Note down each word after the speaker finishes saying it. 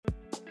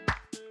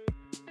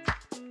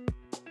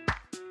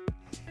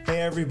Hey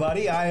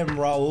everybody, I am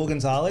Raul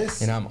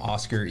Gonzalez. And I'm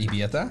Oscar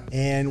Ibieta.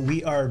 And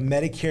we are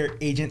Medicare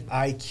Agent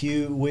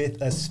IQ with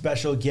a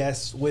special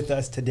guest with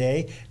us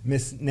today,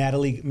 Mrs.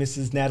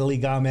 Natalie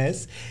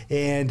Gamez.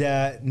 And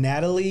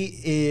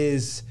Natalie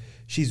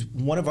she's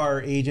one of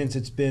our agents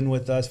that's been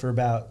with us for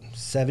about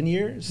 7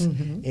 years,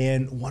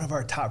 and one of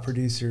our top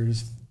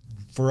producers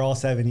for all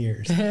 7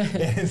 years.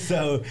 And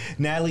so,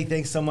 Natalie,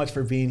 thanks so much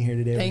for being here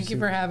today. Thank you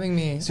for having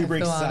me. Super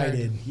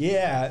excited. Honored.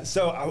 Yeah.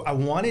 So I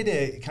wanted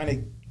to kind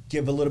of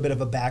give a little bit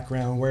of a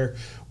background where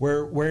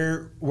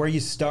you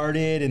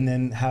started, and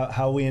then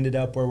how we ended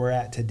up where we're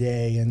at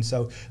today. And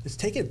so let's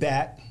take it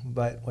back.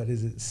 But what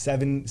is it?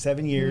 Seven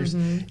years.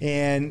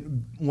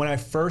 And when I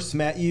first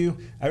met you,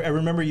 I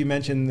remember you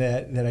mentioned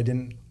that I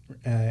didn't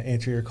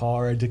answer your call,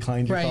 or I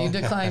declined your call. Right,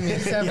 you declined me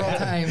several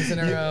times in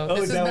a row.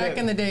 This was back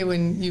in the day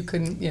when you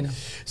couldn't, do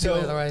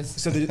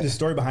otherwise. So the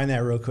story behind that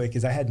real quick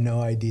is I had no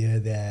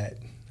idea that,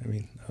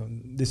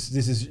 this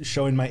is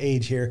showing my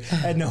age here. I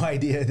had no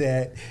idea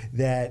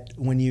that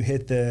when you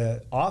hit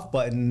the off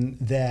button,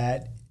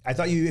 that I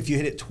thought if you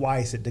hit it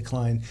twice, it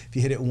declined. If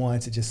you hit it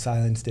once, it just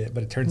silenced it.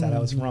 But it turns out I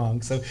was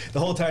wrong. So the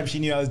whole time she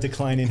knew I was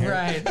declining her.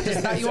 Right.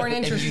 Just thought you weren't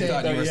interested. And you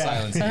thought you were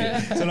silencing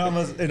it.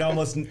 So it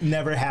almost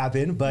never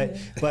happened. But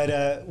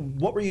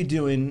what were you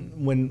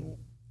doing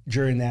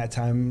during that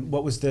time?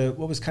 What was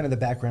kind of the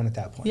background at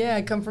that point? Yeah,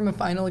 I come from a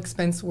final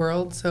expense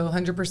world, so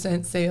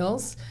 100%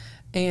 sales.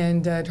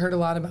 And I'd heard a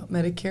lot about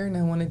Medicare, and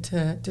I wanted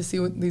to see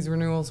what these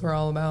renewals were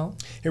all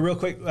about. Hey, real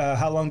quick,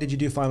 how long did you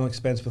do final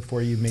expense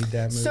before you made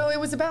that move? So it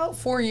was about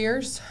 4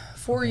 years.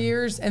 4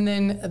 years, and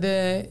then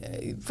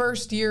the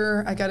first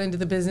year I got into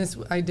the business,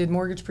 I did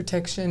mortgage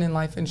protection and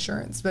life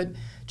insurance, but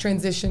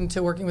transitioned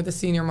to working with the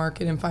senior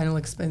market and final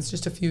expense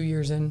just a few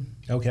years in.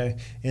 Okay,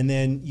 and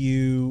then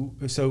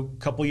so a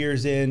couple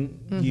years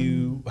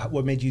in,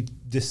 what made you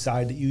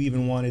decide that you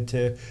even wanted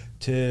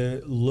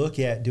to look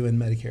at doing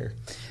Medicare?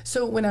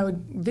 So when I would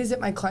visit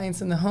my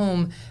clients in the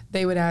home,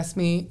 they would ask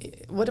me,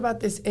 what about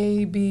this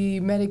A, B,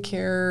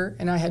 Medicare?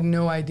 And I had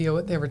no idea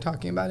what they were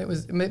talking about.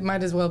 It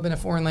might as well have been a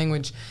foreign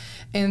language.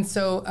 And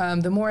so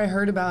the more I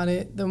heard about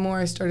it, the more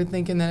I started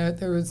thinking that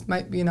there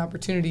might be an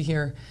opportunity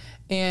here.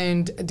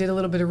 And I did a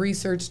little bit of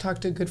research,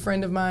 talked to a good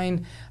friend of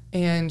mine,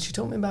 and she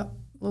told me about a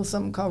little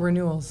something called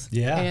renewals.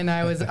 Yeah. And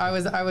I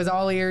was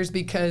all ears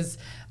because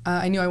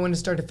I knew I wanted to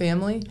start a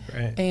family.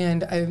 Right.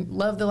 And I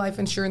love the life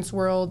insurance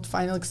world,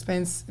 final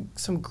expense,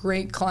 some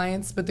great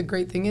clients. But the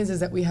great thing is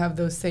that we have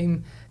those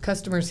same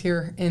customers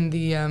here in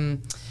the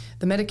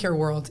Medicare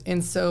world.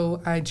 And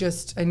so I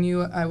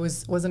knew I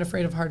wasn't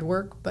afraid of hard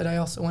work, but I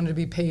also wanted to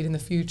be paid in the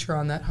future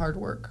on that hard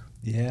work.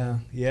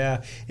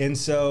 Yeah. And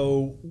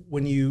so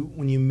when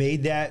you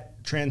made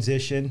that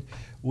transition,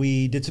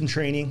 we did some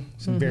training,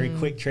 some very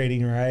quick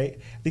training, right?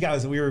 I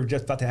think we were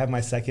just about to have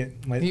my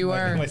second baby.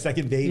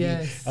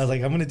 Yes. I was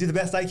like, I'm going to do the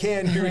best I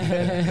can.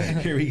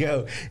 Here we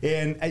go.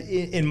 And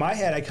in my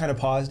head, I kind of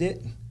paused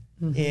it.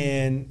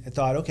 And I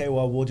thought, okay,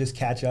 well, we'll just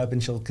catch up,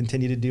 and she'll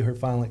continue to do her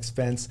final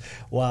expense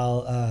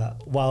while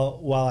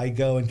I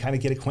go and kind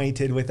of get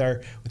acquainted with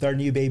our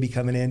new baby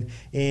coming in.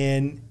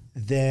 And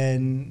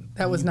then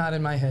that was not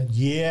in my head.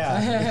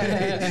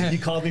 Yeah. You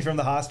called me from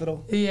the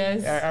hospital?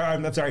 Yes.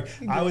 I'm sorry.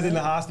 I was in the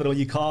hospital.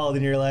 You called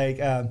and you're like,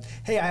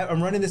 hey,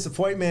 I'm running this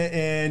appointment,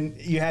 and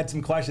you had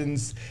some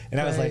questions, and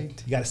I was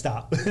like, you got to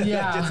stop.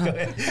 Yeah. Just go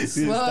ahead.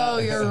 Slow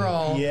your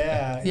roll.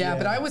 Yeah.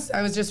 But I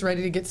was just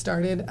ready to get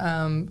started.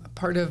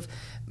 Part of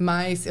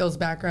my sales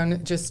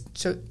background just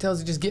tells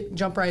you just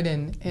jump right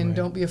in and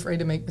don't be afraid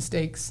to make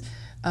mistakes.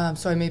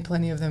 So I made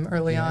plenty of them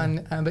early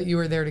on, but you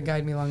were there to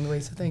guide me along the way.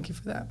 So thank you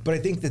for that. But I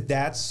think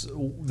that's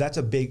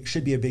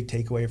should be a big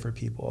takeaway for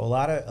people. A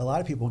lot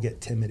of people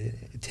get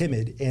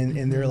timid,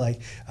 and they're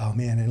like, oh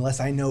man, unless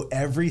I know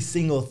every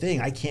single thing,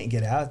 I can't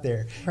get out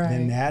there. Right.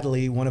 And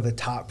Natalie, one of the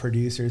top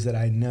producers that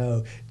I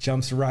know,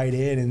 jumps right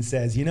in and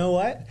says, you know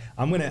what,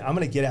 I'm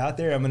gonna get out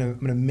there. I'm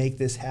gonna make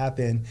this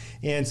happen.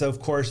 And so of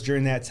course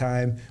during that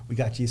time we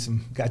got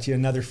you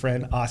another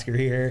friend, Oscar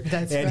here.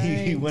 That's and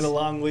right. he went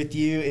along with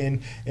you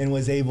and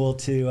was able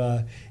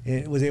to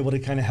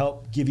kind of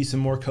help give you some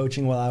more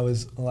coaching while I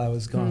was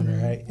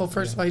gone, right? Well,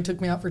 first of all, he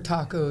took me out for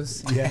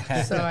tacos.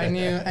 Yeah. So I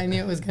knew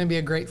it was going to be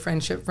a great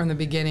friendship from the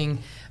beginning.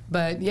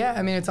 But yeah,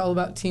 it's all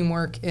about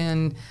teamwork.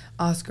 And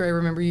Oscar, I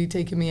remember you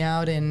taking me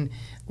out, and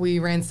we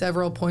ran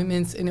several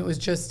appointments, and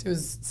it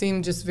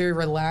seemed just very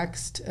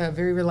relaxed, a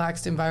very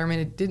relaxed environment.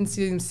 It didn't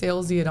seem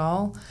salesy at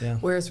all. Yeah.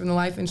 Whereas from the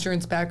life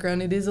insurance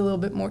background, it is a little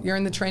bit more, you're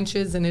in the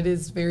trenches, and it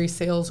is very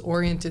sales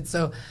oriented.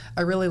 So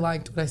I really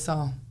liked what I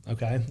saw.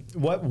 Okay.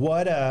 What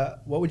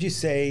would you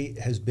say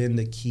has been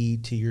the key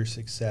to your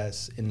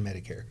success in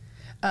Medicare?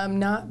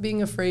 Not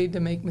being afraid to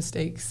make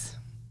mistakes.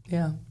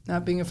 Yeah,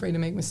 not being afraid to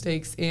make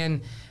mistakes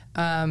and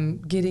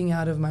getting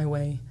out of my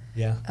way.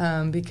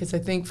 Yeah. Because I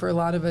think for a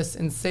lot of us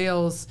in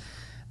sales,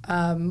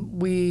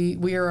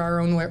 we are our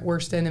own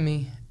worst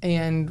enemy,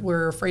 and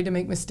we're afraid to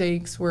make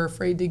mistakes. We're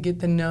afraid to get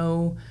the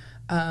no.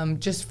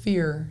 Just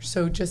fear.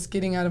 So just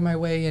getting out of my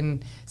way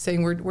and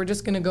saying we're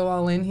just going to go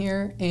all in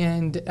here.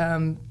 And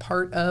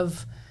part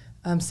of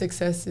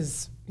success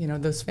is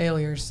those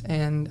failures,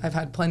 and I've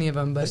had plenty of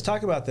them. But let's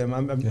talk about them.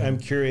 I'm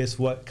curious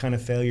what kind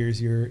of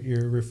failures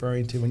you're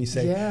referring to when you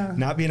say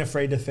not being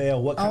afraid to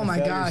fail. What kind of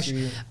failures? Oh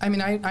my gosh! I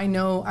mean, I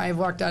know I've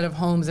walked out of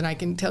homes, and I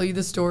can tell you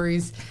the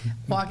stories.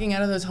 Walking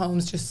out of those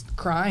homes, just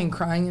crying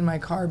in my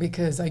car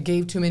because I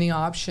gave too many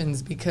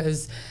options,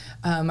 because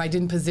I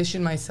didn't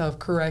position myself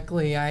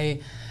correctly. I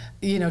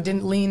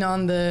didn't lean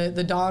on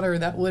the daughter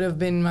that would have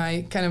been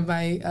my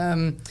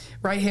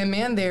right-hand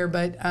man there.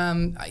 But,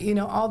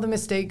 all the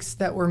mistakes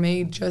that were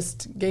made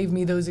just gave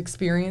me those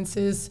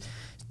experiences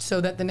so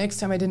that the next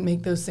time I didn't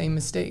make those same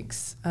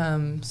mistakes.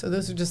 So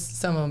those are just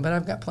some of them, but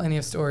I've got plenty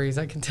of stories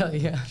I can tell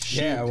you.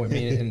 Yeah, I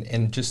mean,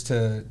 and just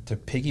to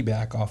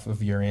piggyback off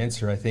of your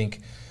answer, I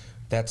think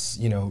that's,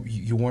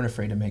 you weren't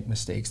afraid to make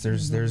mistakes.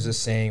 There's a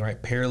saying, right?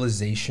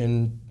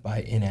 Paralyzation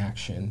by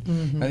inaction.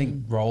 I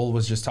think Raul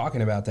was just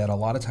talking about that. A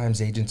lot of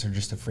times agents are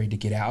just afraid to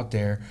get out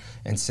there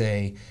and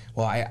say,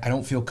 well, I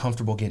don't feel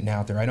comfortable getting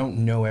out there. I don't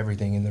know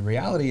everything. And the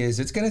reality is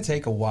it's going to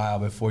take a while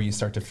before you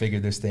start to figure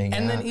this thing out.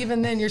 And then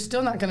even then, you're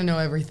still not going to know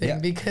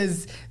everything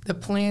because the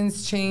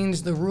plans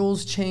change, the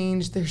rules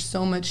change. There's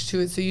so much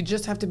to it. So you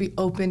just have to be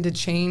open to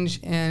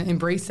change and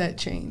embrace that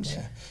change.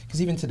 Yeah.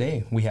 Because even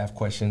today we have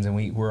questions, and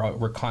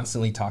we're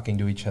constantly talking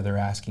to each other,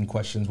 asking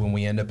questions when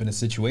we end up in a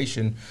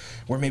situation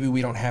where maybe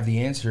we don't have the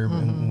answer,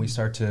 and we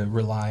start to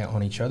rely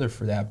on each other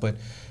for that. But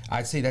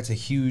I'd say that's a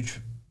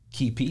huge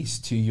key piece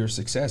to your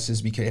success,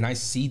 is because, and I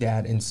see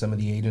that in some of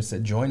the agents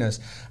that join us.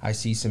 I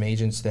see some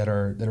agents that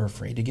are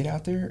afraid to get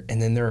out there,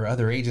 and then there are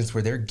other agents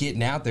where they're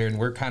getting out there, and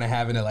we're kind of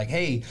having to like,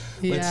 hey,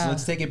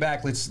 let's take it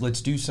back, let's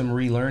do some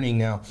relearning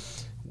now.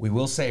 We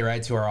will say,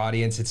 right, to our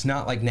audience, it's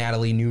not like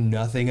Natalie knew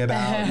nothing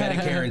about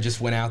Medicare and just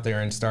went out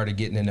there and started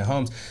getting into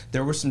homes.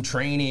 There was some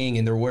training,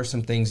 and there were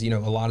some things, a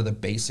lot of the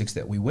basics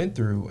that we went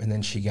through, and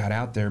then she got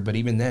out there. But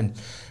even then,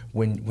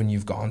 when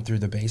you've gone through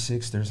the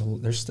basics,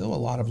 there's still a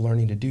lot of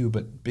learning to do.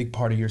 But big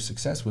part of your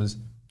success was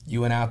you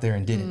went out there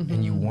and did it,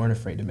 and you weren't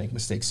afraid to make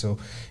mistakes. So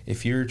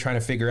if you're trying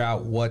to figure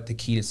out what the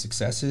key to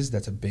success is,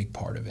 that's a big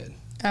part of it.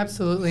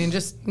 Absolutely, and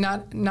just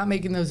not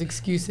making those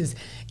excuses.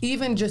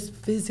 Even just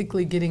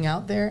physically getting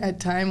out there, at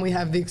time we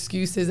have the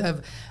excuses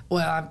of,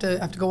 well, I have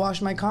to go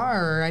wash my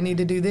car, or I need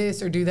to do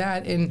this or do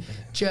that, and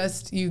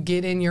just you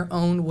get in your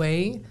own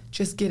way.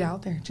 Just get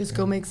out there. Just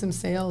go make some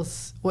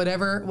sales.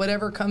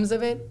 Whatever comes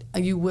of it,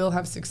 you will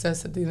have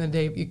success at the end of the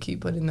day if you keep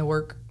putting the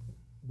work.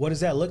 What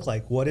does that look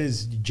like? What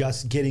does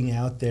just getting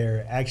out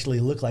there actually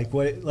look like?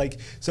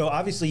 So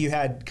obviously you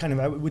had kind of,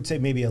 I would say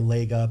maybe a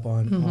leg up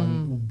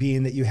on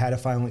being that you had a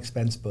final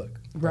expense book.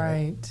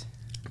 Right.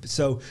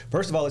 So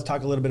first of all, let's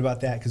talk a little bit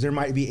about that, because there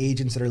might be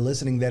agents that are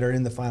listening that are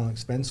in the final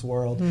expense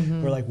world.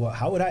 We're like, well,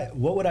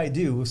 what would I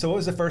do? So what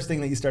was the first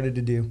thing that you started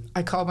to do?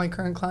 I called my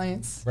current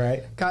clients.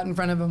 Right. Got in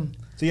front of them.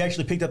 So you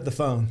actually picked up the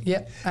phone.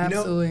 Yep,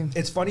 absolutely.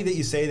 It's funny that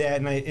you say that,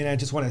 and I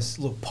just want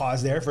to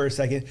pause there for a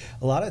second.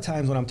 A lot of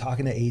times when I'm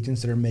talking to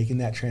agents that are making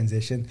that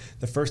transition,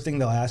 the first thing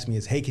they'll ask me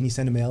is, "Hey, can you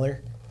send a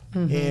mailer?"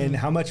 And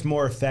how much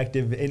more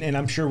effective? And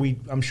I'm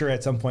sure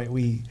at some point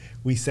we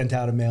sent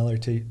out a mailer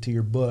to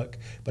your book,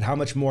 but how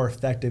much more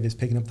effective is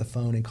picking up the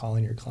phone and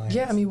calling your clients?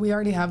 Yeah, I mean, we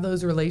already have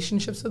those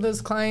relationships with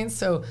those clients,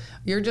 so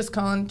you're just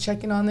calling,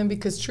 checking on them,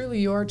 because truly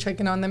you are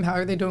checking on them. How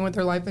are they doing with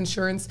their life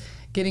insurance?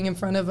 Getting in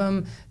front of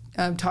them.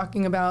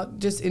 Talking about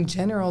just in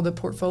general the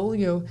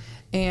portfolio,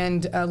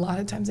 and a lot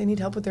of times they need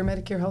help with their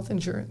Medicare health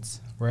insurance.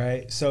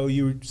 Right. So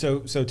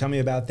tell me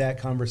about that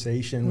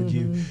conversation. Would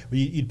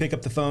you'd pick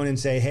up the phone and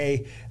say,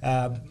 "Hey,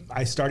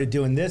 I started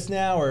doing this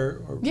now,"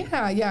 or?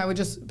 Yeah. I would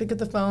just pick up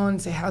the phone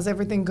and say, "How's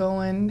everything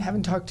going?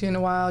 Haven't talked to you in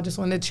a while. Just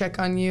wanted to check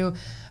on you.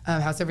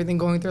 How's everything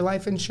going with your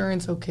life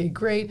insurance? Okay,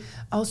 great.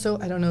 Also,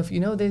 I don't know if you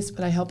know this,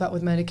 but I help out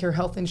with Medicare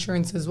health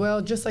insurance as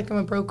well. Just like I'm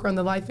a broker on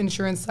the life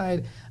insurance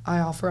side, I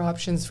offer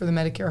options for the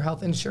Medicare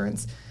health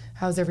insurance.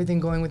 How's everything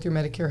going with your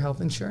Medicare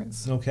health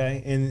insurance?"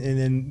 Okay, and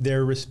then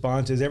their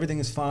response is, "Everything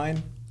is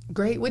fine."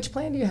 Great. Which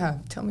plan do you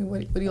have? Tell me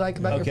what do you like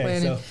about your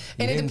plan? So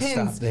and it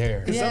depends. Stop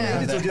there. Some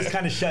agents will just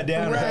kind of shut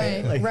down,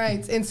 right?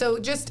 Right. And so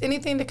just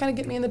anything to kind of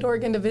get me in the door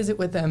again to visit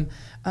with them,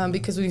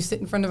 because when you sit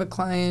in front of a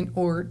client,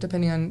 or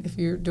depending on if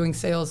you're doing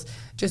sales,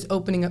 just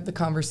opening up the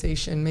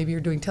conversation. Maybe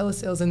you're doing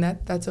telesales, and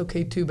that's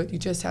okay too, but you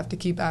just have to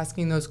keep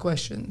asking those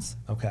questions.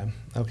 Okay.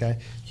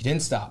 You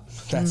didn't stop.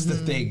 That's the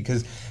thing,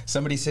 because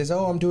somebody says,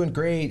 "Oh, I'm doing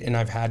great," and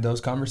I've had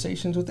those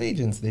conversations with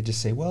agents. They just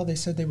say, "Well, they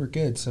said they were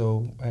good,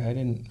 so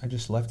I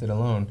just left it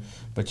alone."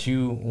 But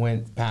you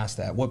went past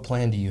that. What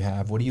plan do you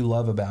have? What do you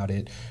love about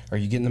it? Are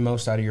you getting the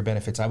most out of your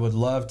benefits? I would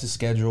love to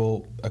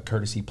schedule a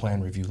courtesy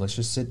plan review. Let's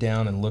just sit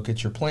down and look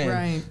at your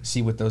plan,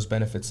 see what those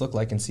benefits look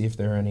like, and see if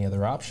there are any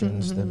other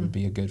options that would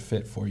be a good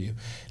fit for you.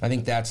 I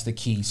think that's the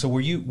key. So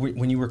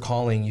when you were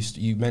calling,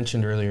 you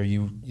mentioned earlier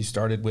you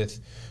started with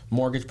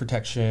mortgage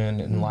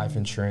protection and life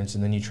insurance,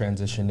 and then you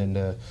transitioned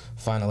into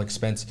final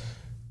expense.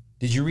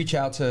 Did you reach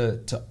out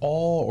to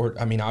all, or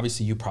I mean,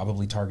 obviously you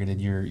probably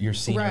targeted your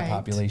senior Right.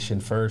 population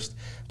first,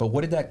 but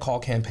what did that call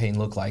campaign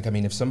look like? I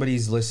mean, if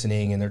somebody's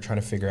listening and they're trying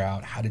to figure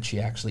out how did she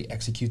actually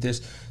execute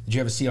this, did you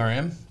have a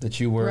CRM that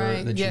you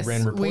Yes,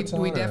 ran reports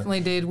on? we or? definitely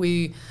did.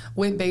 We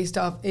went based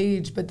off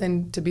age, but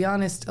then to be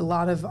honest, a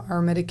lot of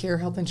our Medicare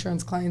health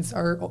insurance clients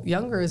are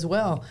younger as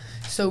well.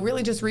 So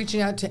really just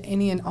reaching out to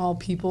any and all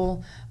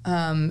people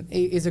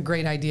is a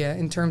great idea.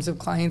 In terms of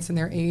clients and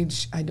their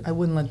age, I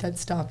wouldn't let that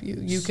stop you.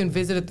 You can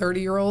visit a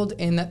 30-year-old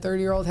and that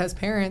 30-year-old has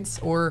parents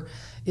or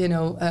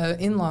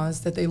in-laws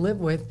that they live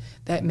with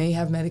that may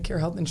have Medicare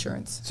health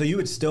insurance. So you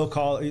would still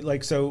call,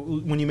 like, so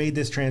when you made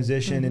this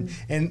transition,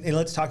 and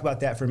let's talk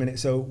about that for a minute.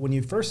 So when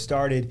you first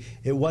started,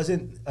 it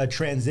wasn't a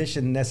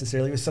transition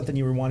necessarily. It was something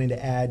you were wanting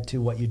to add to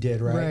what you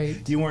did, right?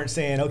 Right. You weren't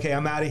saying, okay,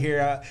 I'm out of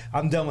here.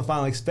 I'm done with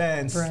final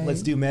expense. Right.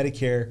 Let's do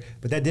Medicare.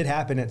 But that did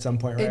happen at some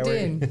point, right?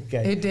 It did.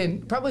 Okay. It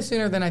did. Probably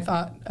sooner than I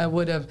thought I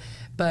would have.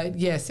 But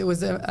yes, it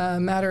was a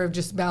matter of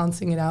just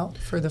balancing it out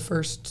for the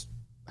first,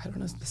 I don't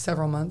know,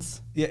 several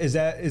months. Yeah, is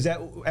that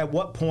at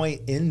what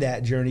point in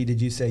that journey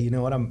did you say, you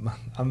know what, I'm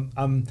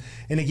and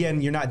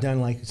again, you're not done,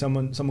 like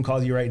someone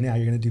calls you right now,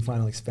 you're going to do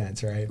final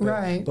expense, right?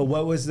 Right. But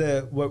what was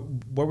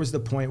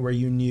the point where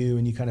you knew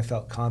and you kind of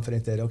felt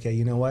confident that, okay,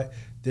 you know what,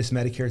 this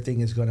Medicare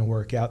thing is going to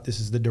work out. This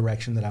is the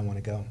direction that I want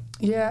to go.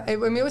 Yeah, it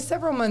was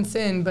several months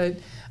in, but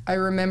I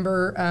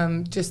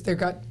remember just there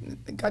got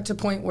to a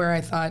point where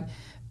I thought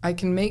I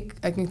can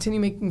continue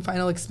making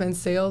final expense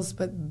sales,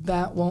 but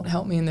that won't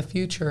help me in the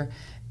future.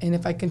 And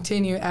if I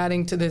continue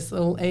adding to this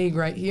little egg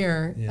right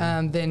here,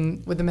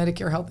 then with the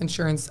Medicare health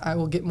insurance, I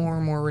will get more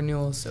and more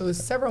renewals. So it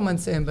was several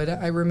months in, but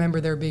I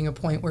remember there being a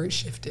point where it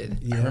shifted.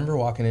 I remember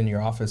walking into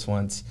your office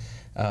once,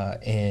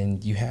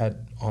 and you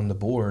had on the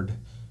board,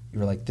 you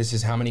were like, this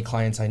is how many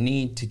clients I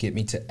need to get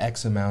me to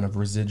X amount of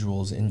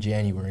residuals in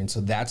January. And so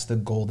that's the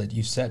goal that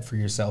you set for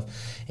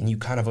yourself. And you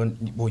kind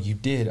of, you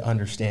did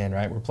understand,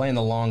 right? We're playing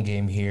the long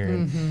game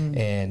here.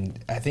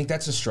 And I think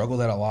that's a struggle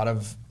that a lot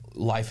of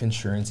life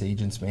insurance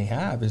agents may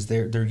have, is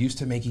they're used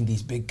to making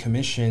these big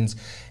commissions,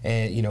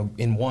 and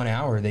in 1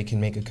 hour they can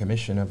make a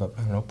commission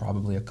of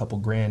probably a couple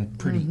grand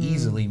pretty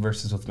easily,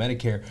 versus with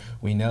Medicare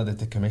we know that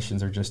the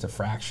commissions are just a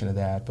fraction of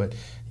that. But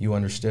you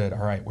understood, all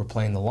right, we're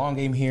playing the long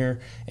game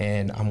here,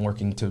 and I'm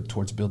working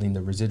towards building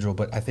the residual.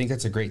 But I think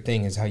that's a great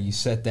thing, is how you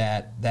set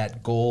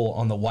that goal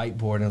on the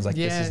whiteboard, and it was like,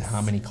 Yes. this is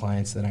how many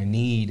clients that I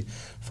need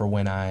for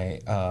when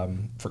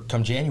for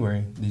come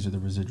January, these are the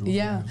residuals.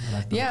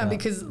 Yeah,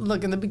 because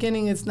look, in the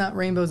beginning, it's not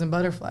rainbows and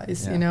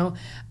butterflies,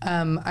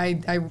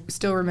 I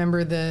still remember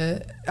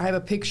I have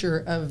a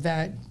picture of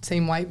that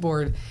same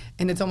whiteboard,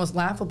 and it's almost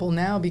laughable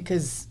now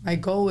because my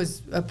goal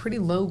was a pretty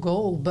low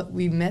goal, but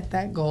we met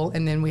that goal,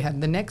 and then we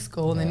had the next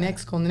goal, and the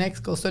next goal, and the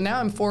next goal. So now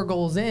I'm 4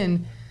 goals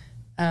in.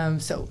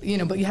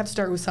 But you have to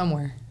start with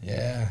somewhere.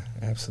 Yeah,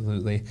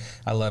 absolutely.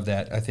 I love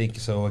that. I think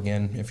so.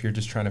 Again, if you're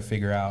just trying to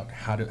figure out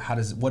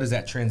what does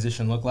that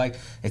transition look like?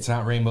 It's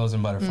not rainbows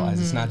and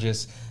butterflies. It's not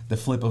just the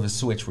flip of a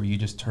switch where you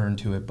just turn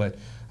to it. But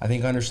I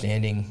think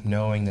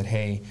knowing that,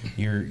 hey,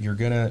 you're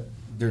gonna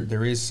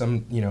there is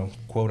some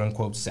quote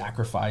unquote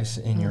sacrifice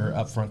in your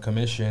upfront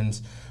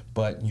commissions,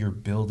 but you're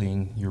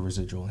building your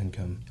residual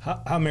income.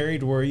 How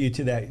married were you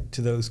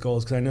to those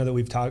goals? Because I know that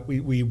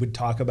we would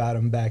talk about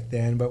them back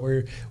then, but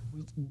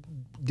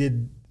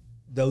did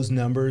those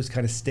numbers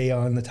kind of stay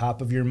on the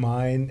top of your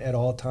mind at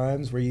all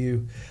times? Were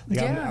you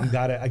like,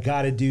 I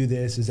gotta do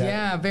this? Is that?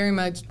 Yeah, very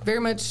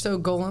much so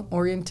goal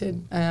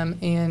oriented,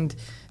 and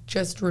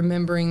just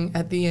remembering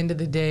at the end of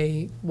the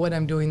day what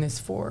I'm doing this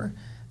for,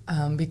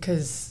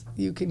 because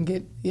you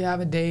have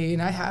a day,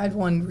 and I had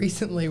one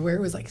recently where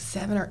it was like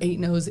 7 or 8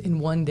 no's in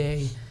one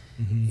day.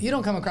 You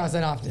don't come across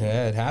that often.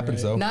 Yeah, it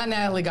happens though. Not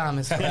Natalie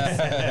Gamez,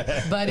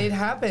 but it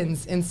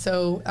happens. And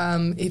so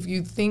if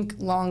you think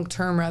long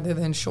term rather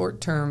than short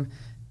term,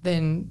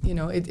 then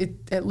it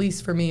at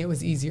least for me it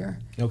was easier.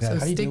 Okay. So How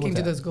do you deal sticking with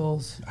to that? those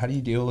goals. How do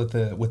you deal with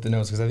the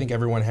no's? Because I think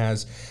everyone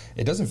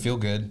it doesn't feel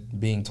good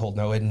being told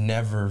no. It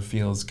never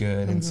feels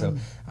good. And so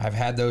I've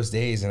had those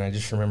days, and I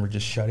just remember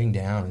just shutting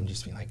down and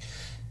just being like,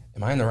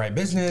 am I in the right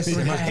business?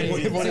 What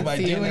am I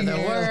doing in the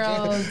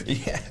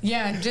world?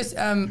 Yeah, just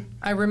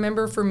I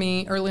remember for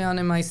me early on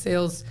in my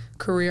sales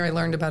career, I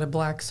learned about a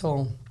black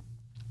soul.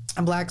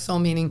 A black soul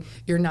meaning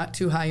you're not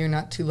too high, you're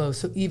not too low.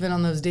 So even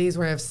on those days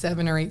where I have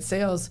 7 or 8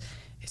 sales,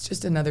 it's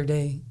just another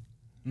day.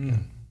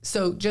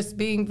 So just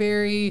being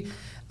very,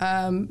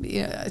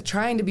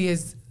 trying to be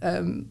as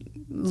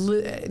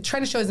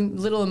trying to show as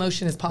little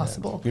emotion as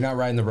possible. You're not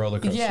riding the roller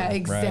coaster. Yeah,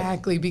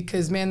 exactly. Right?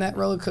 Because man, that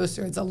roller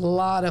coaster, it's a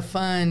lot of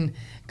fun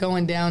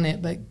going down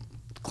it, but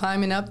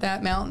climbing up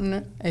that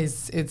mountain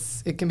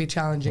it can be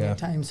challenging at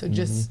times. So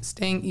just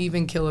staying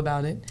even keel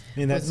about it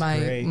was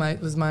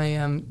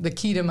the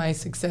key to my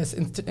success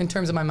in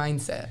terms of my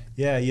mindset.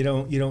 Yeah, you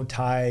don't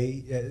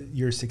tie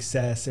your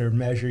success or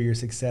measure your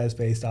success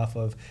based off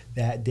of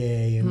that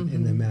day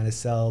and the amount of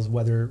sales,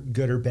 whether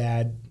good or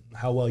bad,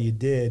 how well you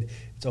did.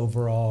 It's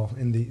overall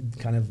in the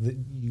kind of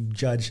you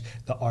judge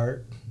the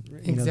art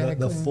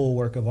Exactly. the full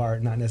work of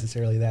art, not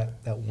necessarily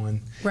that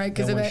one. Right,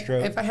 because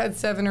if I had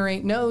 7 or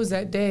 8 no's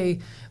that day,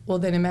 well,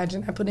 then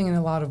imagine I'm putting in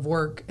a lot of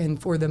work,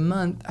 and for the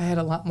month, I had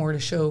a lot more to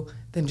show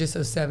than just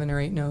those 7 or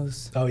 8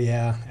 no's. Oh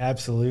yeah,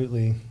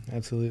 absolutely.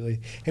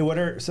 Hey, what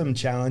are some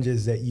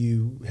challenges that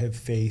you have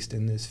faced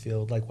in this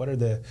field? Like, what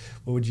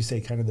would you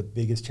say kind of the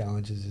biggest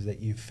challenges that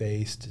you've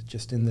faced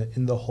just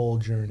in the whole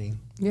journey?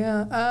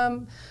 Yeah,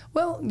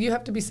 well, you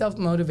have to be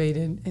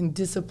self-motivated and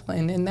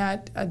disciplined, and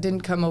that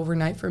didn't come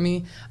overnight for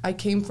me. I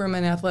came from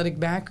an athletic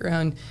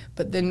background,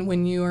 but then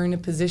when you are in a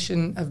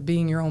position of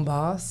being your own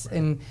boss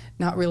and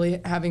not really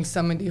having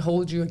somebody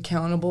hold you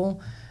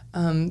accountable,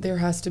 there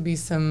has to be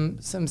some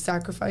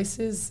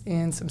sacrifices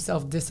and some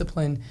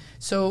self-discipline.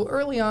 So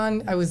early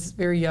on, I was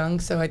very young,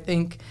 so I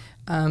think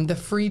the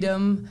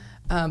freedom,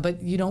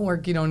 but you don't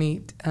work, you don't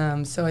eat.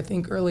 So I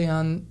think early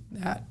on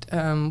that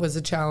was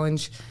a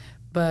challenge.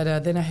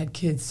 But then I had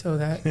kids, so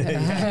that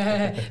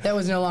that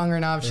was no longer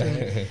an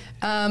option.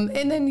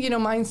 And then,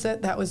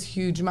 mindset, that was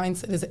huge.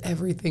 Mindset is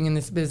everything in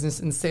this business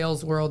and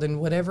sales world, and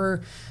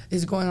whatever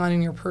is going on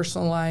in your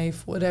personal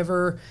life,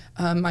 whatever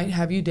might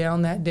have you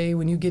down that day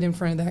when you get in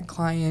front of that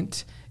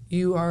client,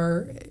 you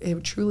are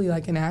truly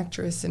like an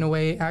actress in a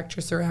way,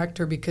 actress or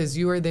actor, because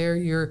you are there.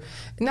 You're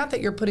not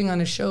that you're putting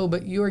on a show,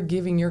 but you are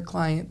giving your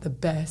client the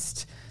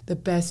best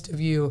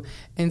of you.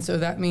 And so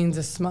that means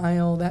a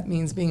smile, that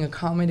means being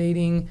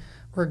accommodating,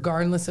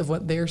 regardless of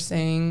what they're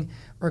saying,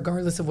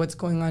 regardless of what's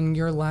going on in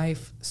your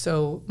life.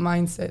 So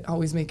mindset,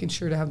 always making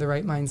sure to have the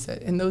right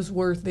mindset. And those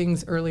were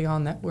things early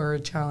on that were a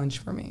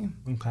challenge for me.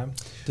 Okay.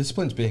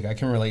 Discipline's big. I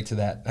can relate to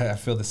that. I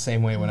feel the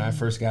same way when I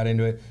first got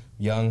into it.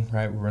 Young,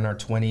 right? We're in our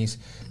 20s.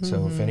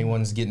 So if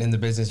anyone's getting in the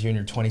business, you're in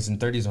your 20s and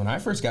 30s. When I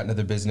first got into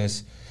the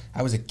business,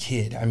 I was a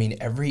kid. I mean,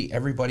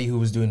 everybody who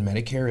was doing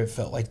Medicare, it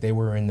felt like they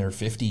were in their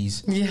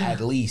 50s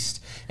at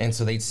least. And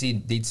so they'd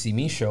see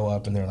me show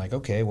up and they're like,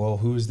 okay, well,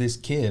 who's this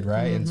kid,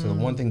 right? And so the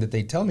one thing that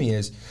they tell me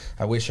is,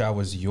 I wish I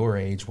was your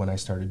age when I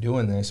started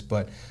doing this,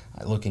 but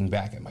looking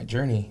back at my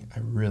journey, I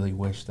really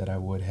wish that I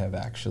would have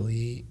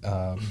actually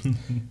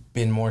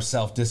been more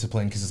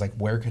self-disciplined, because it's like,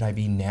 where could I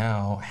be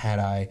now had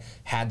I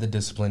had the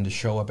discipline to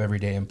show up every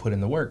day and put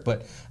in the work?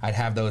 But I'd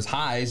have those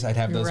highs, I'd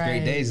have those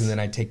great days, and then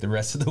I'd take the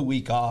rest of the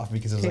week off,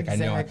 because it was like, I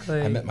know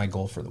I met my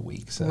goal for the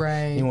week. So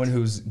anyone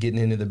who's getting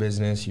into the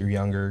business, you're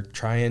younger,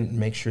 try and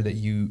make sure that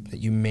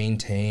you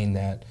maintain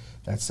that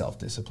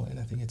self-discipline.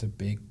 I think it's a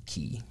big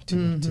key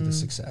to the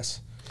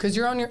success. Because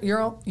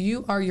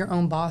you are your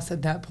own boss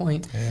at that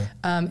point. Yeah.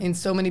 And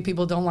so many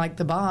people don't like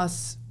the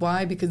boss.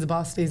 Why? Because the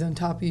boss stays on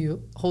top of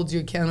you, holds you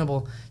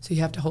accountable. So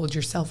you have to hold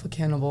yourself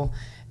accountable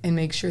and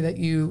make sure that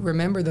you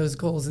remember those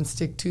goals and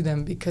stick to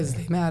them, because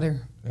they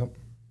matter. Yep.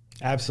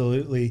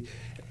 Absolutely.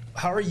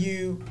 How do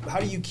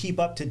you keep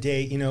up to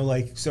date?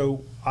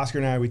 So Oscar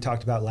and I, we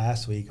talked about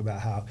last week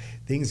about how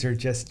things are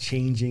just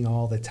changing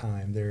all the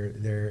time.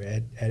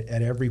 They're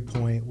at every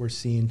point we're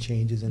seeing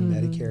changes in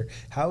Medicare.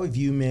 How have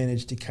you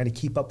managed to kind of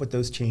keep up with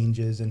those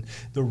changes and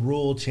the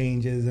rule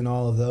changes and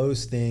all of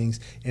those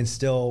things, and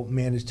still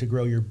manage to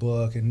grow your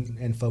book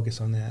and focus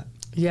on that?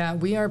 Yeah,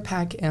 we are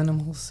pack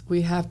animals.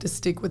 We have to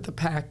stick with the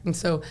pack. And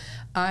so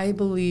I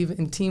believe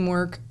in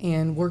teamwork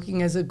and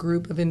working as a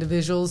group of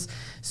individuals.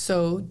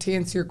 So to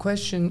answer your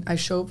question, I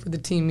show up for the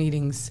team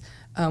meetings,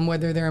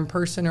 whether they're in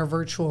person or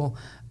virtual.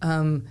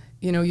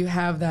 You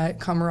have that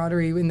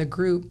camaraderie in the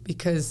group,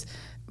 because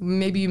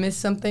maybe you miss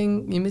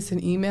something, you miss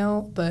an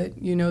email,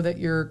 but you know that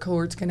your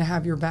cohort's going to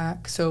have your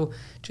back. So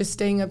just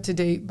staying up to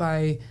date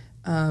by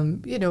a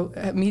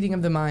meeting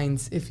of the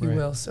minds, if you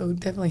will. So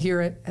definitely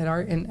here in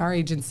our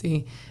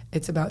agency,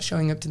 it's about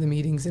showing up to the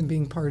meetings and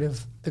being part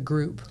of the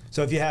group.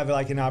 So if you have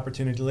like an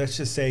opportunity, let's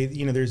just say,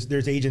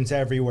 there's agents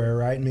everywhere,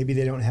 right? And maybe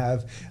they don't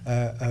have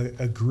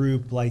a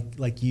group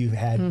like you've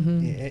had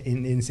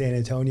in San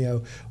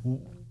Antonio.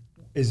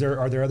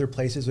 Are there other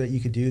places that you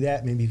could do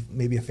that?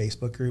 Maybe a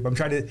Facebook group. I'm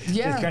trying to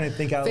just kind of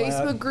think out loud.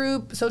 Facebook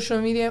group, social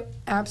media,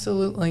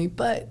 absolutely.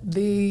 But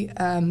the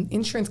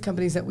insurance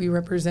companies that we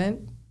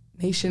represent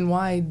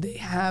nationwide, they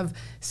have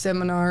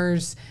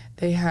seminars,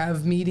 they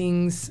have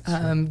meetings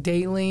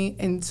daily,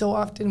 and so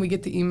often we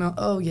get the email,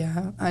 oh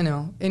yeah, I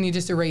know, and you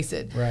just erase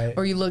it,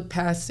 or you look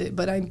past it.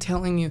 But I'm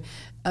telling you,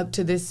 up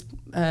to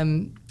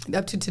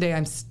today,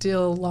 I'm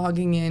still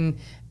logging in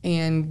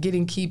and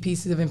getting key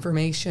pieces of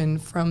information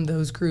from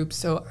those groups.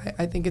 So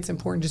I think it's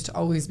important just to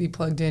always be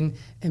plugged in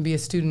and be a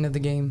student of the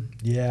game.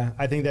 Yeah,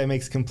 I think that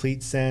makes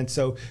complete sense.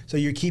 So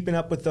you're keeping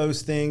up with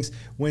those things.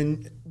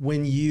 When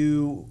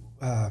you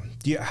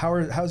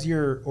how's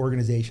your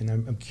organization?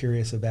 I'm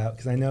curious about,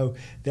 because I know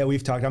that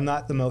we've talked. I'm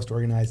not the most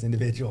organized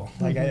individual.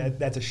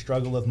 That's a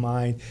struggle of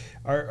mine.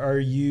 Are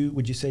you?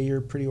 Would you say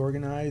you're pretty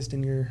organized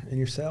in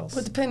yourself?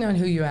 Well, depending on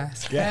who you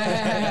ask.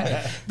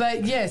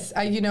 But yes,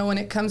 when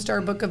it comes to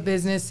our book of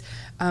business,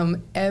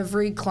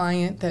 every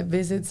client that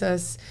visits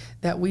us,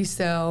 that we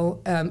sell,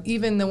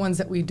 even the ones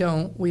that we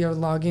don't, we are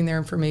logging their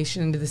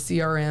information into the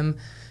CRM.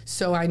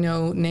 So I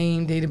know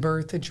name, date of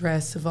birth,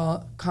 address, of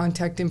all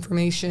contact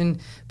information,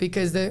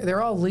 because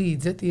they're all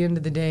leads at the end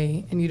of the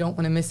day, and you don't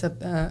want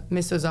to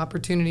miss those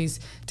opportunities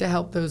to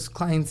help those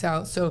clients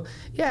out. So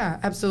yeah,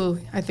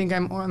 absolutely. I think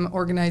I'm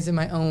organized in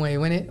my own way.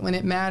 When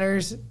it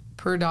matters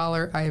per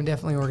dollar, I am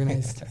definitely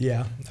organized.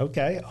 Yeah.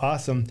 Okay.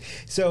 Awesome.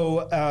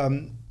 So,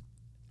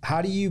 how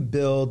do you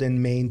build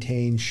and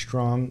maintain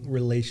strong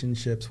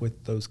relationships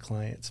with those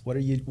clients? What are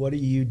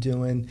you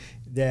doing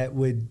that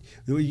would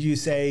you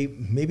say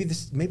maybe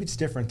it's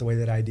different the way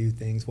that I do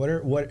things?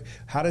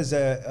 How does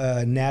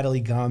a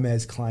Natalie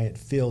Gamez client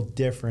feel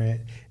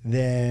different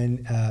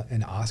than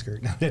an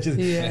Oscar? No,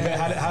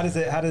 how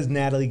does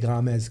Natalie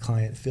Gamez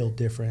client feel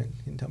different?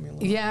 Can you tell me a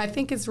little? Yeah, I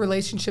think it's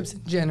relationships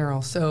in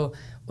general. So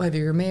whether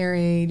you're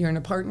married, you're in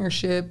a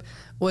partnership,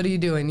 what are you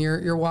doing?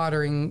 You're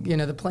watering,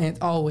 the plants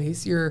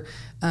always. You're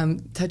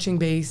touching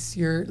base.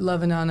 You're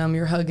loving on them.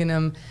 You're hugging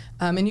them,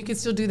 and you can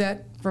still do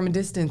that from a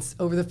distance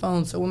over the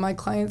phone. So when my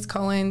clients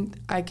call in,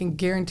 I can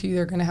guarantee you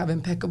they're going to have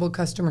impeccable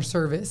customer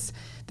service.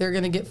 They're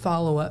going to get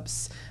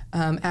follow-ups.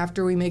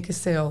 After we make a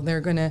sale,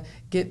 they're going to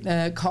get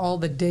a call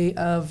the day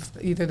of,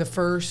 either the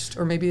first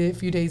or maybe a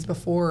few days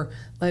before,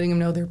 letting them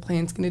know their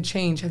plan's going to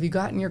change. Have you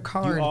gotten your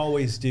card? You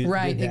always do.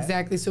 Right,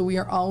 exactly. So we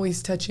are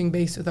always touching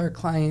base with our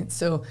clients.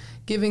 So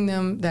giving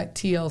them that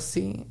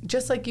TLC,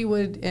 just like you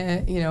would,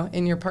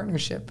 in your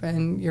partnership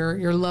and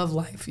your love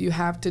life. You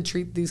have to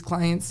treat these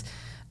clients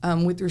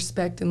with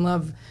respect and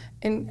love,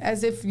 and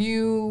as if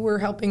you were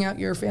helping out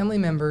your family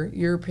member,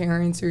 your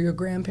parents or your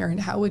grandparent.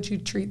 How would you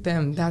treat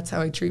them? That's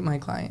how I treat my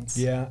clients.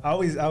 Yeah, I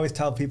always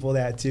tell people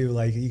that too.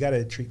 Like, you got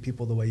to treat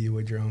people the way you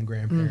would your own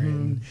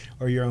grandparent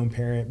or your own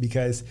parent,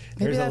 because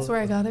maybe that's where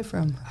I got it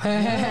from. I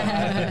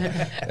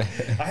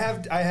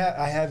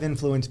have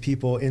influenced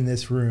people in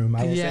this room.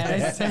 I will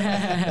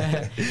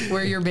say.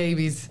 We're your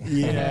babies.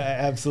 Yeah,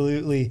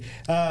 absolutely.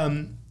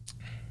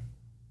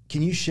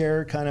 Can you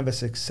share kind of a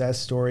success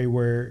story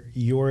where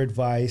your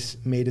advice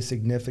made a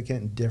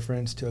significant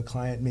difference to a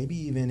client, maybe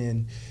even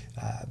in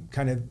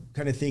kind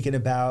of thinking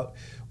about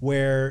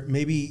where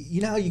maybe,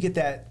 how you get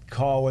that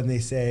call when they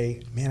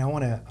say, man, I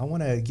want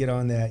to get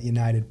on that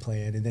United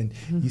plan, and then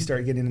you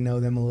start getting to know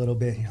them a little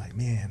bit, and you're like,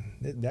 man,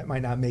 that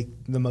might not make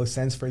the most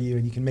sense for you,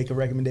 and you can make a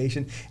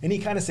recommendation. Any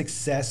kind of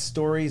success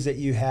stories that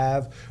you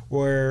have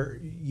where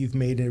you've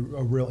made a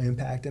real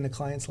impact in a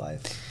client's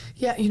life?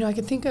 Yeah, I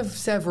can think of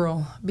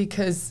several,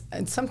 because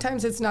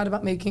sometimes it's not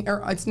about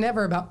it's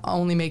never about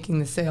only making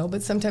the sale,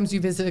 but sometimes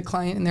you visit a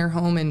client in their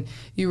home and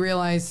you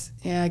realize,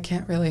 I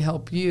can't really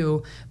help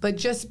you. But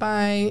just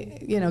by,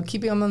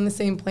 keeping them on the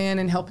same plan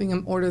and helping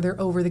them order their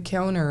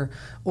over-the-counter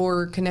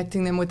or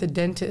connecting them with a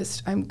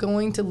dentist, I'm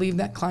going to leave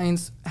that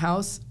client's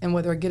house, and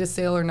whether I get a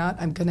sale or not,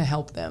 I'm going to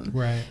help them.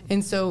 Right.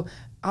 And so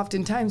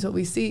oftentimes what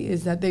we see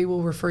is that they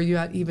will refer you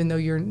out even though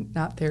you're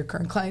not their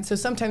current client. So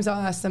sometimes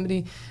I'll ask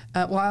somebody,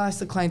 I'll ask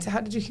the client,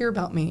 how did you hear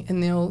about me?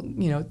 And they'll,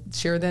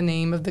 share the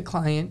name of the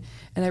client.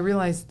 And I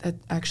realized that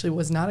actually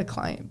was not a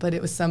client, but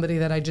it was somebody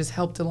that I just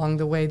helped along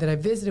the way, that I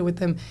visited with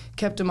them,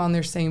 kept them on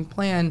their same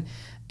plan.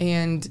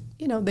 And,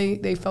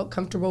 they felt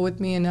comfortable with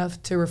me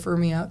enough to refer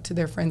me out to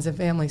their friends and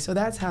family. So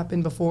that's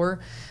happened before.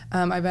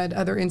 I've had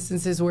other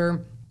instances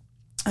where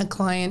a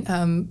client,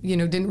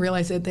 didn't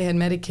realize that they had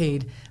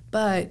Medicaid,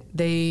 but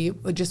they,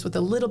 just with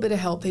a little bit of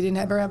help, they didn't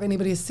ever have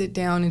anybody to sit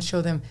down and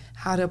show them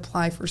how to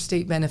apply for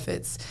state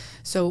benefits.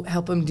 So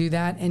help them do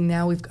that. And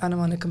now we've got them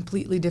on a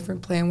completely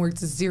different plan where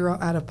it's zero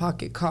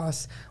out-of-pocket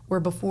costs, where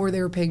before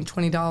they were paying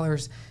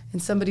 $20.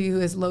 And somebody who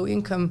has low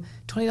income,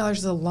 $20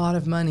 is a lot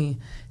of money.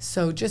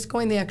 So just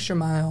going the extra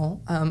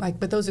mile.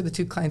 But those are the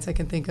two clients I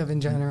can think of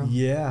in general.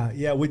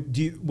 Yeah. Would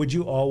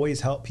you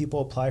always help people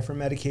apply for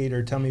Medicaid,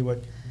 or tell me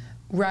what?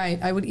 Right.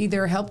 I would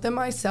either help them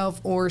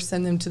myself or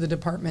send them to the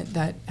department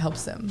that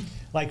helps them.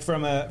 Like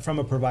from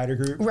a provider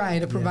group?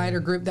 Right, a provider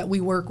group that we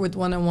work with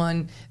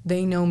one-on-one.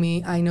 They know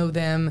me, I know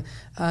them,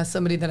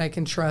 somebody that I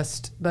can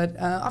trust. But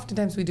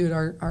oftentimes we do it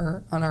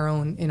on our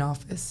own in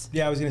office.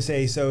 Yeah, I was going to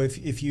say, so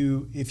if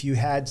you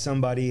had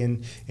somebody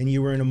and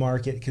you were in a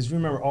market, because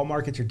remember, all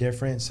markets are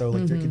different. So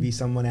like there could be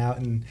someone out,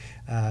 and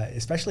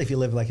especially if you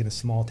live like in a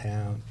small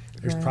town,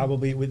 there's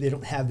probably, they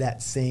don't have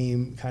that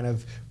same kind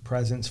of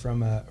presence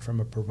from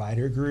a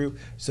provider group.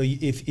 So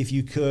if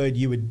you could,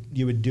 you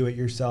would do it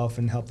yourself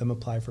and help them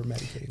apply for Medicaid.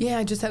 Yeah,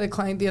 I just had a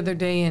client the other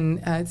day,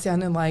 and it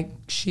sounded like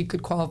she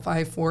could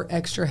qualify for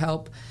extra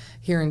help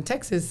here in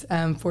Texas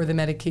for the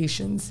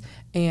medications,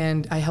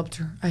 and I helped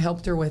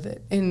her with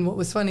it. And what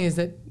was funny is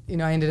that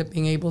I ended up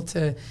being able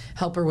to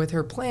help her with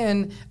her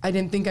plan. I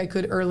didn't think I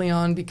could early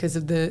on because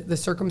of the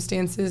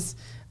circumstances,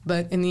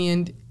 but in the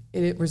end,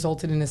 it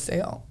resulted in a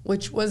sale,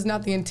 which was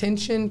not the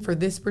intention for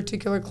this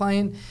particular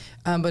client,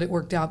 but it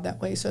worked out that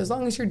way. So as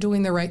long as you're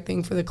doing the right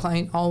thing for the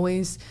client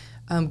always,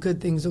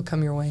 good things will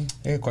come your way.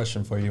 I got a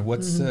question for you.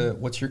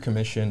 What's your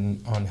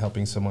commission on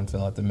helping someone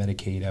fill out the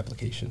Medicaid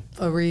application?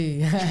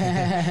 Free.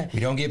 We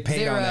don't get paid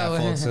Zero. on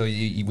that, folks. So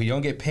we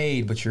don't get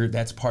paid, but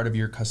that's part of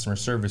your customer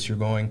service. You're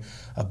going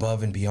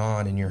above and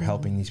beyond, and you're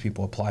helping these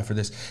people apply for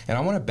this. And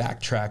I want to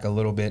backtrack a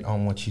little bit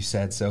on what you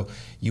said. So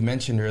you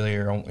mentioned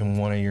earlier in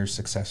one of your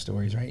success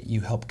stories, right?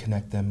 You help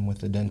connect them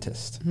with a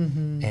dentist,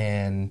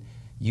 and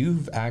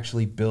you've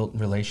actually built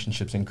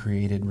relationships and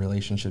created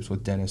relationships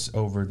with dentists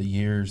over the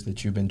years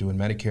that you've been doing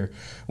Medicare,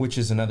 which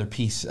is another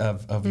piece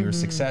of your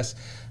success.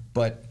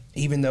 But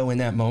even though in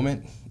that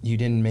moment you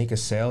didn't make a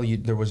sale,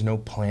 there was no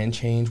plan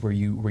change where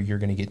you're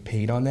going to get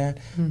paid on that,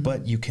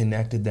 but you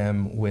connected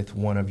them with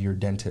one of your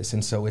dentists,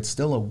 and so it's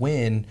still a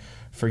win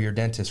for your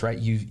dentist, right?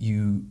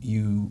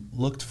 You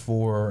looked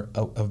for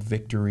a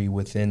victory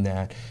within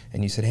that,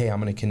 and you said, hey,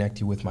 I'm going to connect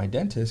you with my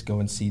dentist. Go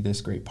and see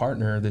this great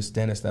partner, this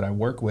dentist that I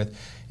work with.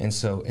 And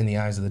so in the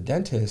eyes of the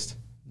dentist,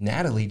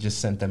 Natalie just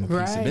sent them a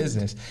piece of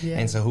business. Yeah.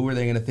 And so who are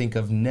they going to think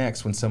of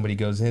next when somebody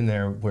goes in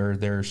there where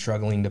they're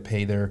struggling to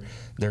pay their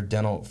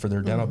dental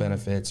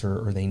benefits,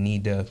 or they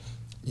need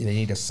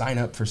to sign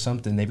up for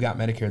something? They've got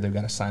Medicare, they've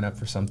got to sign up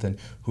for something.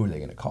 Who are they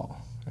going to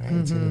call?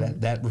 Right? So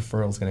that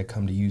referral is going to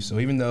come to you. So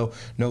even though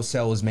no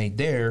sale was made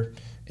there,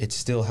 it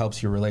still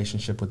helps your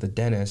relationship with the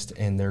dentist,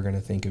 and they're going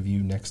to think of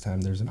you next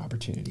time there's an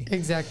opportunity.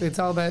 Exactly. It's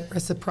all about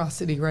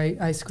reciprocity, right?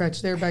 I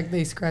scratch their back,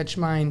 they scratch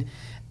mine.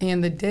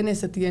 And the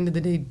dentist at the end of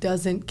the day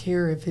doesn't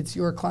care if it's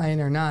your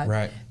client or not.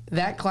 Right.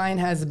 That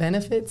client has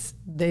benefits.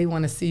 They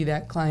want to see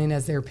that client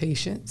as their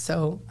patient.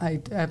 So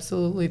I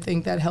absolutely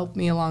think that helped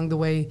me along the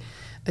way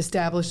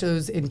establish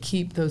those and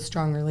keep those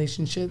strong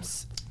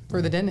relationships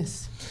for the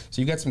dentist.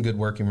 So you got some good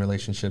working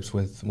relationships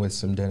with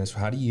some dentists.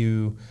 How do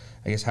you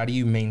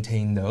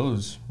maintain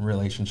those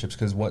relationships?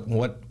 Because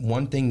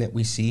one thing that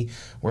we see,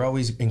 we're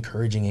always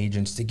encouraging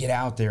agents to get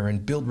out there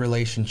and build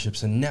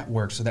relationships and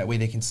network, so that way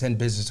they can send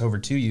business over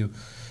to you.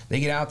 They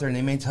get out there and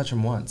they may touch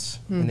them once,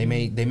 and they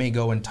may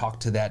go and talk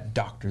to that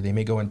doctor. They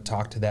may go and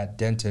talk to that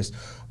dentist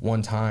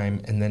one time,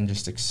 and then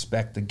just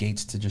expect the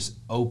gates to just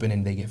open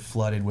and they get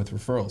flooded with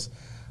referrals.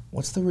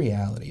 What's the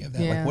reality of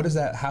that? Yeah. Like, what is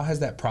that? How has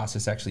that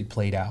process actually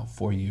played out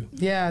for you?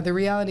 Yeah, the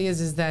reality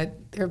is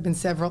that there have been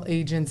several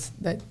agents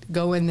that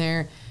go in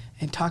there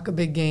and talk a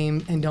big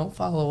game and don't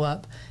follow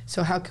up.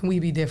 So how can we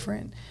be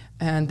different?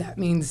 And that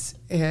means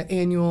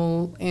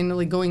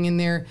annually going in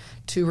there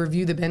to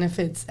review the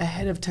benefits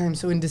ahead of time.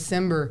 So in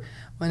December,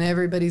 when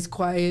everybody's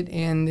quiet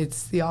and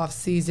it's the off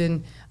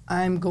season,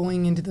 I'm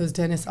going into those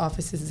dentist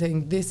offices and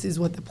saying, this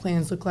is what the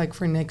plans look like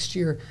for next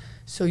year.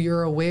 So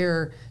you're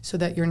aware, so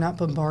that you're not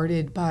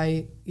bombarded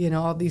by,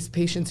 all these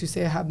patients who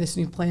say, I have this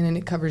new plan and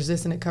it covers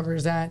this and it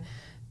covers that,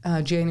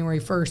 January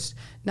 1st.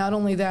 Not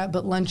only that,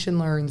 but lunch and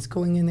learns,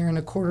 going in there on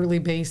a quarterly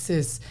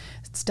basis,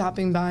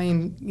 stopping by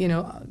and,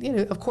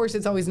 of course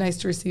it's always nice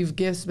to receive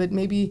gifts, but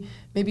maybe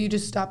you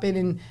just stop in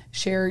and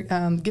share,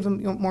 give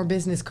them more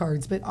business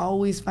cards, but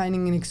always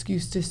finding an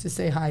excuse just to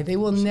say hi. They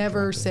will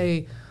never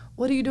say,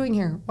 what are you doing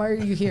here? Why are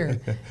you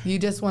here? You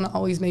just want to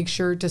always make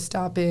sure to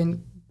stop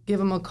in, give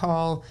them a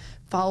call,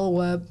 follow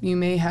up. You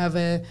may have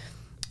a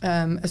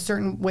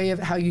certain way of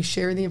how you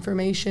share the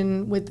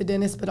information with the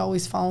dentist, but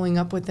always following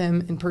up with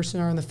them in person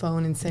or on the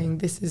phone and saying,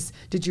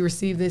 did you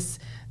receive this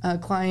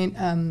client,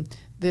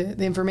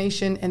 the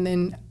information? And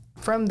then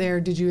from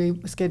there, did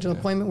you schedule an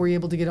appointment? Were you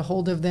able to get a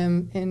hold of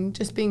them? And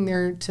just being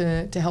there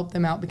to help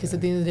them out, because at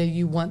the end of the day,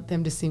 you want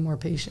them to see more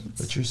patients.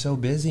 But you're so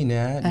busy,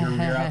 Nat.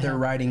 You're out there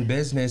writing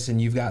business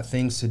and you've got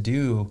things to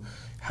do.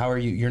 How are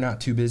you? You're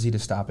not too busy to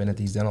stop in at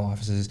these dental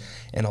offices.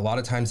 And a lot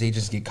of times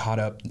agents get caught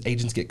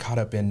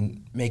up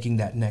in making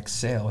that next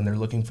sale, and they're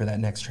looking for that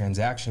next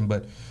transaction.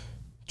 But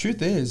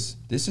truth is,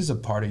 this is a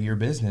part of your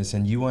business,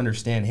 and you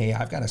understand, hey,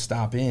 I've got to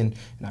stop in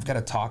and I've got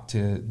to talk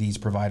to these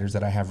providers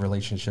that I have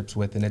relationships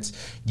with. And it's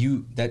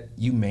you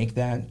make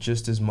that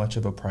just as much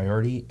of a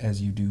priority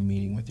as you do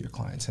meeting with your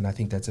clients. And I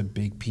think that's a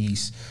big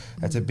piece.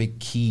 That's a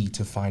big key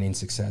to finding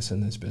success in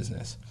this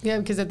business. Yeah,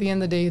 because at the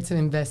end of the day, it's an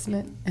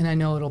investment, and I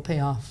know it'll pay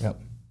off. Yep.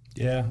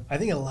 Yeah, I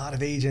think a lot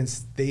of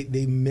agents,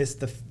 they miss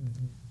the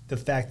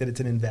fact that it's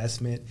an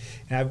investment.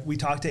 And we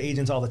talk to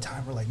agents all the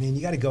time. We're like, man,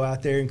 you got to go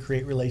out there and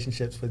create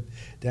relationships with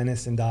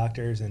dentists and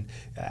doctors. And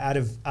out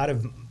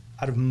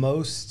of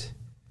most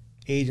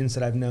agents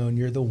that I've known,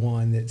 you're the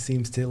one that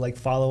seems to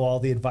follow all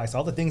the advice,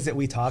 all the things that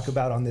we talk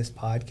about on this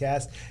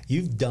podcast.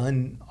 You've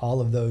done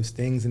all of those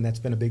things, and that's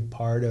been a big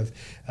part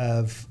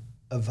of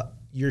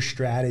your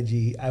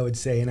strategy, I would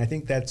say. And I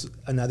think that's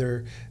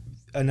another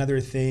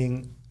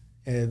thing.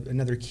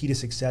 Another key to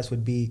success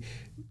would be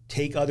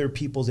take other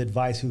people's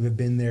advice who have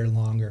been there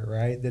longer,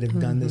 right? That have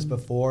done this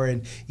before.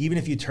 And even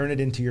if you turn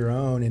it into your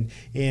own, and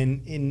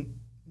in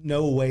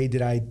no way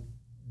did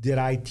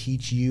I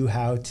teach you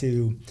how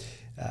to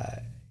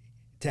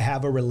to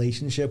have a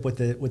relationship with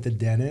the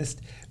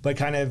dentist, but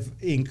kind of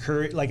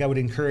encourage, like I would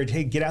encourage,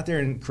 hey, get out there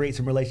and create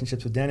some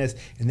relationships with dentists,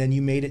 and then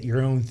you made it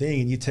your own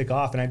thing and you took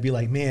off, and I'd be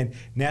like, man,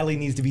 Natalie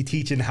needs to be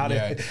teaching how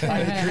to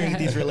create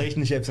these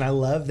relationships. And I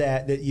love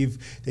that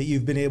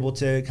you've been able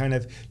to kind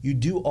of, you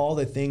do all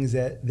the things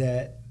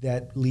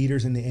that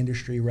leaders in the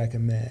industry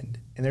recommend.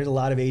 And there's a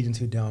lot of agents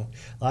who don't.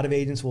 A lot of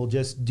agents will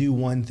just do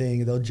one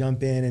thing. They'll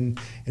jump in and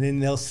then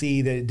they'll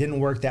see that it didn't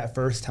work that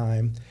first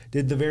time.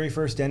 Did the very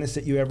first dentist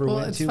that you ever went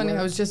to? Well, it's funny.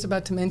 I was just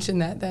about to mention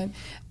that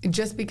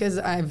just because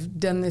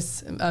I've done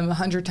this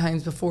 100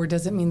 times before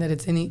doesn't mean that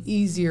it's any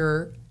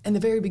easier. In the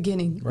very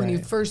beginning, when you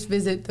first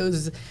visit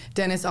those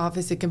dentist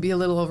office, it can be a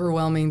little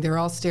overwhelming. They're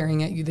all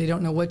staring at you. They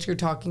don't know what you're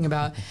talking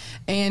about.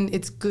 And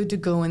it's good to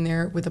go in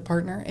there with a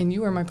partner. And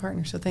you are my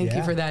partner, so thank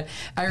you for that.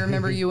 I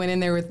remember you went in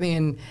there with me,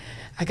 and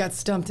I got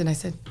stumped, and I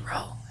said,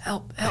 Raul,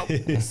 help.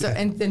 So,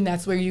 and then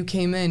that's where you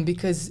came in,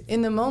 because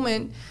in the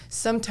moment,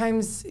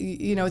 sometimes,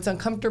 it's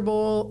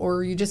uncomfortable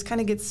or you just kind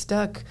of get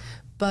stuck.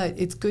 But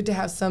it's good to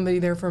have somebody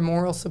there for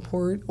moral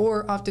support,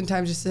 or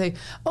oftentimes just say,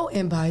 oh,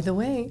 and by the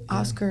way,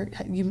 Oscar,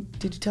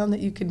 did you tell him that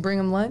you could bring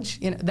him lunch?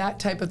 That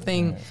type of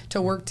thing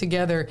to work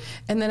together.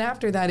 And then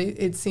after that,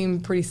 it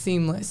seemed pretty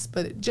seamless.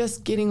 But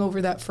just getting over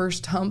that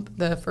first hump,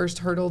 the first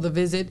hurdle, the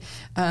visit,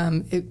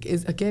 it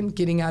is, again,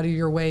 getting out of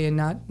your way and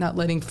not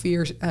letting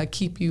fear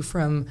keep you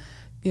from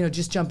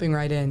just jumping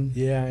right in.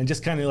 Yeah, and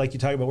just kind of like you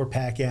talk about, we're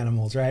pack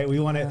animals, right? We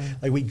want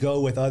to, we go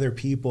with other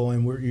people,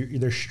 and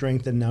there's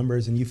strength in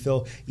numbers, and you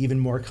feel even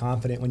more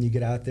confident when you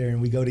get out there and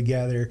we go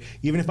together.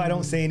 Even if I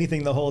don't say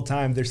anything the whole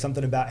time, there's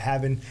something about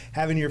having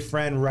your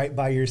friend right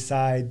by your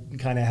side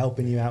kind of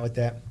helping you out with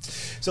that.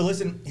 So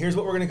listen, here's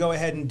what we're going to go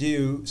ahead and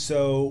do.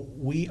 So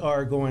we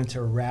are going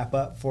to wrap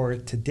up for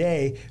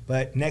today,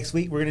 but next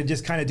week we're going to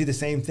just kind of do the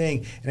same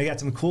thing. And I got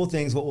some cool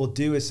things. What we'll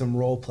do is some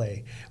role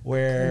play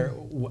where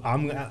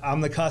I'm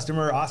the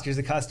customer, Oscar's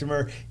the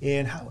customer,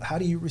 and how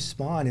do you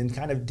respond in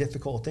kind of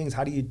difficult things?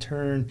 How do you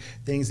turn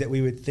things that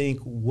we would think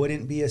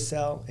wouldn't be a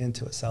sell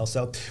into a sell?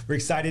 So we're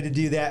excited to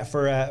do that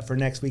for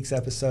next week's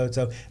episode.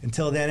 So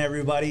until then,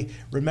 everybody,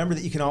 remember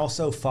that you can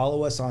also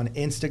follow us on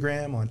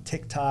Instagram, on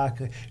TikTok,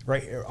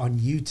 right here on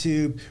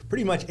YouTube,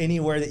 pretty much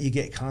anywhere that you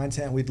get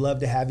content. We'd love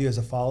to have you as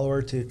a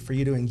follower for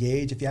you to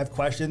engage. If you have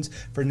questions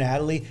for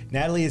Natalie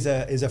is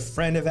a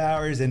friend of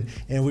ours, and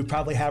we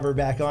probably have her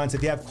back on. So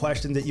if you have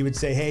questions that you would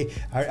say, hey,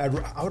 I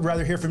would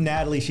rather hear from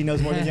Natalie. She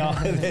knows more than y'all.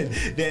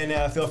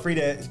 then feel free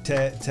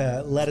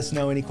to let us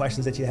know any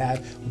questions that you have.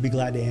 We'll be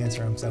glad to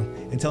answer them. So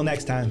until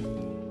next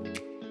time.